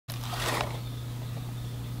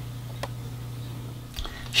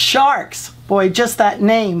Sharks. Boy, just that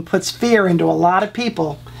name puts fear into a lot of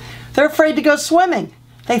people. They're afraid to go swimming.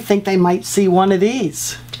 They think they might see one of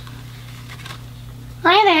these.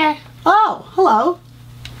 Hi there. Oh, hello.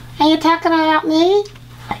 Are you talking about me?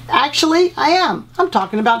 Actually, I am. I'm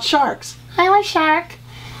talking about sharks. I'm a shark.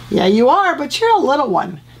 Yeah, you are, but you're a little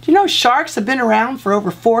one. Do you know sharks have been around for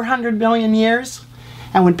over 400 million years?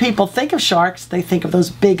 And when people think of sharks, they think of those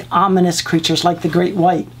big, ominous creatures like the great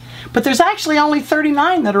white. But there's actually only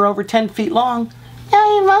 39 that are over 10 feet long.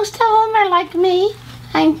 No, most of them are like me.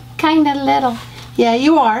 I'm kind of little. Yeah,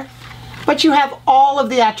 you are. But you have all of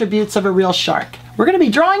the attributes of a real shark. We're going to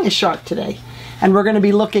be drawing a shark today. And we're going to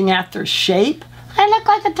be looking at their shape. I look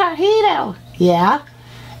like a torpedo. Yeah.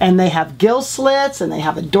 And they have gill slits, and they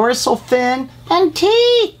have a dorsal fin. And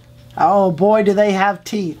teeth. Oh boy, do they have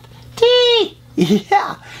teeth. Teeth.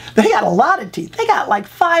 Yeah, they got a lot of teeth. They got like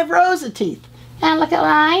 5 rows of teeth. And look at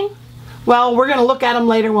mine. Well, we're going to look at them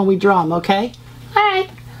later when we draw them, okay? All right.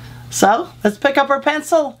 So, let's pick up our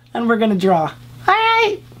pencil and we're going to draw. All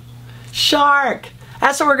right. Shark.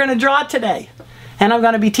 That's what we're going to draw today. And I'm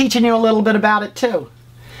going to be teaching you a little bit about it too.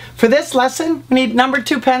 For this lesson, we need number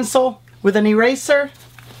 2 pencil with an eraser,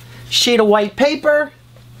 sheet of white paper,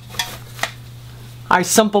 our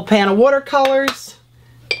simple pan of watercolors.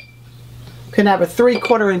 You can have a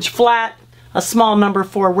 3/4 inch flat, a small number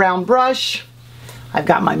 4 round brush. I've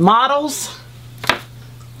got my models.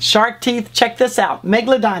 Shark teeth, check this out,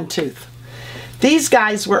 megalodon tooth. These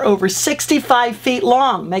guys were over 65 feet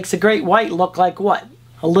long. Makes a great white look like what?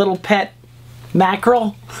 A little pet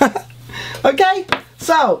mackerel? Okay,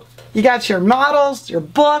 so you got your models, your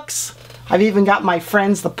books. I've even got my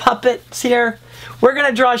friends, the puppets here. We're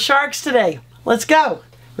gonna draw sharks today. Let's go.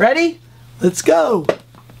 Ready? Let's go.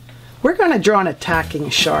 We're gonna draw an attacking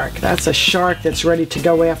shark. That's a shark that's ready to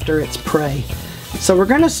go after its prey. So we're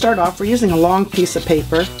going to start off, we're using a long piece of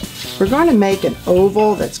paper. We're going to make an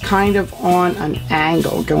oval that's kind of on an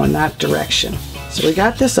angle going that direction. So we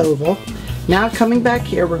got this oval. Now coming back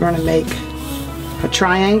here, we're going to make a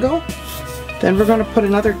triangle. Then we're going to put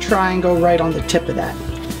another triangle right on the tip of that.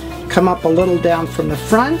 Come up a little down from the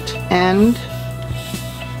front and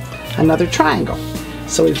another triangle.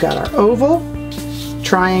 So we've got our oval,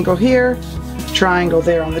 triangle here, triangle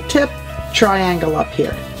there on the tip, triangle up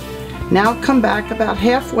here. Now come back about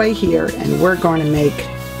halfway here and we're going to make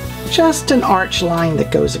just an arch line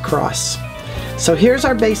that goes across. So here's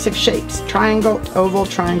our basic shapes. Triangle, oval,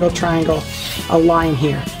 triangle, triangle, a line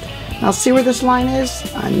here. Now see where this line is?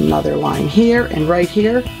 Another line here and right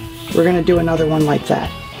here. We're going to do another one like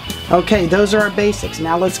that. Okay, those are our basics.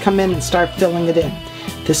 Now let's come in and start filling it in.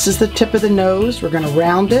 This is the tip of the nose. We're going to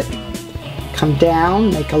round it. Come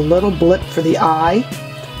down, make a little blip for the eye.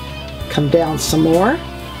 Come down some more.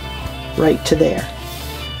 Right to there.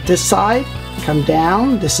 This side, come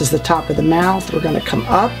down. This is the top of the mouth. We're going to come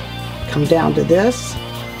up, come down to this,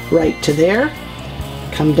 right to there,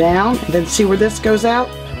 come down, and then see where this goes out?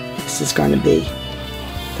 This is going to be,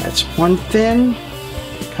 that's one fin,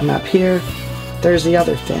 come up here, there's the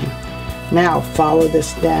other fin. Now follow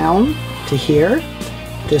this down to here.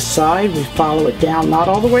 This side, we follow it down, not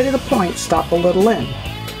all the way to the point, stop a little in.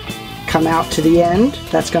 Come out to the end,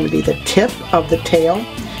 that's going to be the tip of the tail,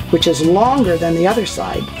 which is longer than the other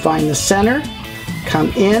side. Find the center, come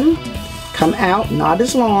in, come out, not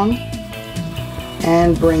as long,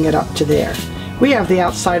 and bring it up to there. We have the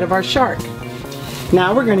outside of our shark.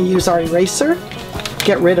 Now we're going to use our eraser,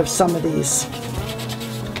 get rid of some of these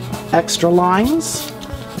extra lines.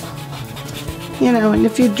 You know, and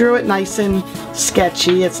if you drew it nice and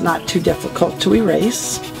sketchy, it's not too difficult to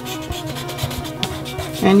erase.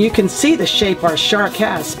 And you can see the shape our shark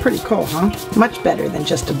has. Pretty cool, huh? Much better than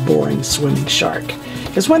just a boring swimming shark.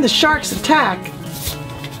 Because when the sharks attack,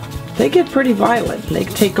 they get pretty violent. And they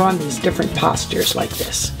take on these different postures like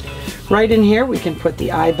this. Right in here, we can put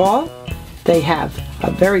the eyeball. They have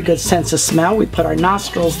a very good sense of smell. We put our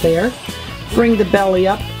nostrils there. Bring the belly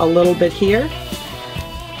up a little bit here.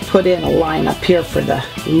 Put in a line up here for the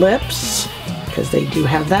lips, because they do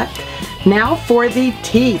have that. Now for the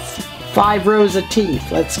teeth. 5 rows of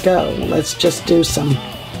teeth. Let's go. Let's just do some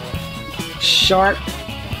sharp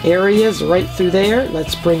areas right through there.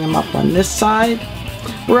 Let's bring them up on this side.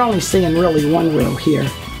 We're only seeing really 1 row here.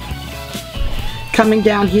 Coming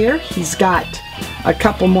down here, he's got a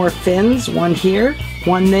couple more fins. 1 here,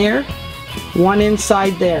 1 there, 1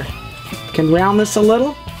 inside there. You can round this a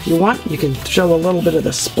little if you want. You can show a little bit of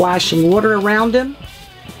the splashing water around him.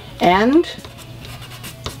 And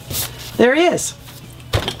there he is.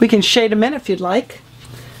 We can shade him in if you'd like.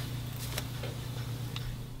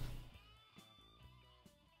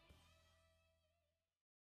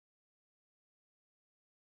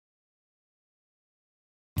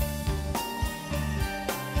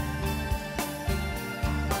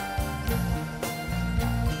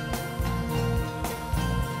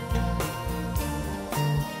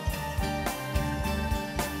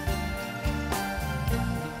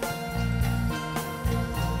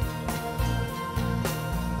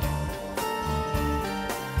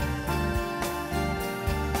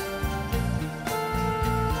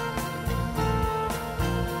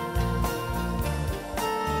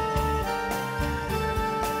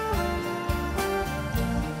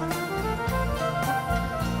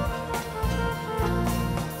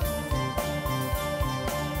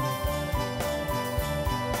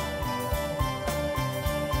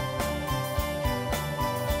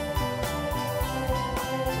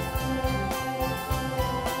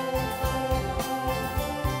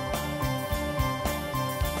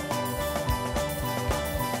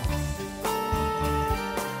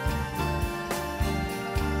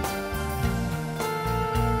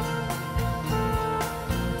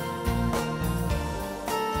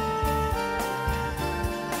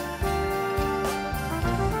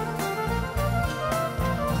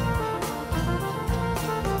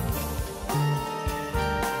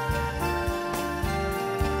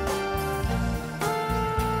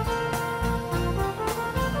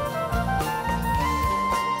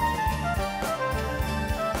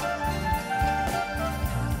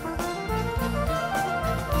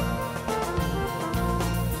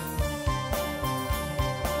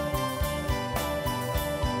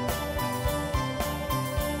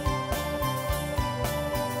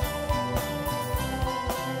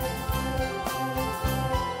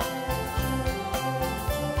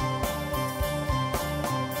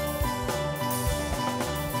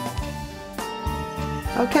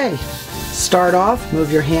 Okay, start off,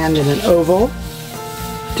 move your hand in an oval,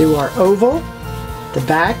 do our oval. The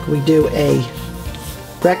back, we do a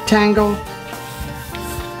rectangle,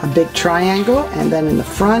 a big triangle, and then in the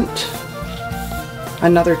front,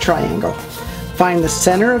 another triangle. Find the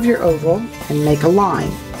center of your oval and make a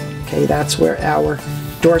line. Okay, that's where our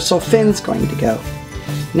dorsal fin's going to go.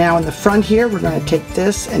 Now in the front here, we're going to take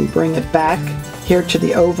this and bring it back here to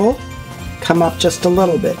the oval. Come up just a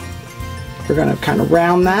little bit. We're going to kind of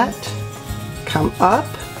round that, come up,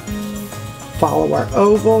 follow our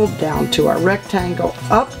oval down to our rectangle,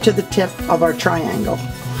 up to the tip of our triangle.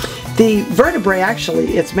 The vertebrae,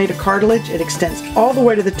 actually, it's made of cartilage. It extends all the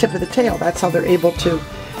way to the tip of the tail. That's how they're able to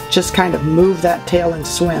just kind of move that tail and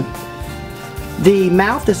swim. The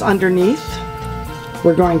mouth is underneath.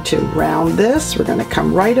 We're going to round this. We're going to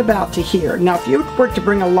come right about to here. Now, if you were to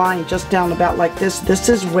bring a line just down about like this, this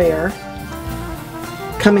is where,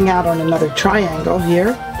 coming out on another triangle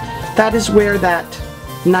here, that is where that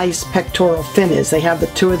nice pectoral fin is. They have the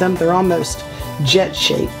two of them. They're almost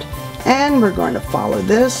jet-shaped. And we're going to follow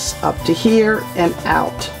this up to here and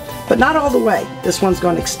out. But not all the way. This one's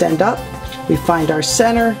going to extend up. We find our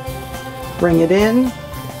center, bring it in,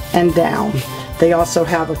 and down. They also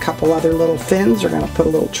have a couple other little fins. We're going to put a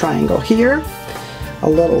little triangle here, a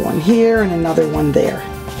little one here, and another one there.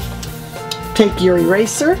 Take your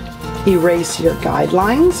eraser, erase your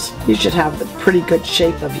guidelines. You should have the pretty good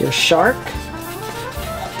shape of your shark.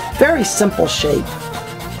 Very simple shape.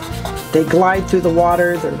 They glide through the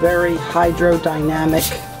water. They're very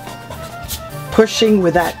hydrodynamic, pushing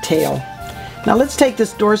with that tail. Now let's take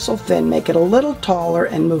this dorsal fin, make it a little taller,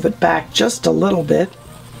 and move it back just a little bit.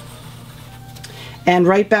 And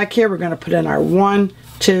right back here, we're going to put in our 1,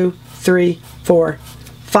 2, 3, 4,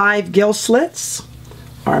 5 gill slits.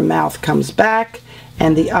 Our mouth comes back,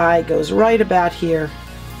 and the eye goes right about here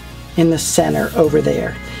in the center over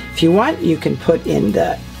there. If you want, you can put in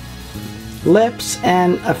the lips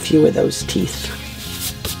and a few of those teeth.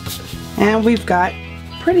 And we've got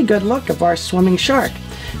a pretty good look of our swimming shark.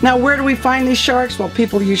 Now, where do we find these sharks? Well,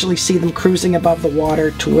 people usually see them cruising above the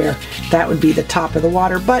water to where that would be the top of the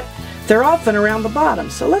water, but they're often around the bottom.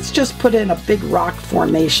 So let's just put in a big rock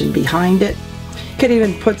formation behind it. You could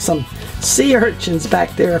even put some sea urchins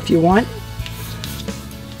back there if you want.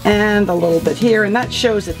 And a little bit here, and that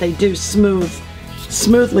shows that they do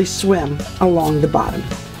smoothly swim along the bottom.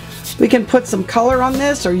 We can put some color on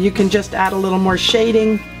this, or you can just add a little more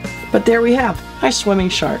shading. But there we have our swimming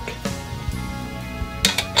shark.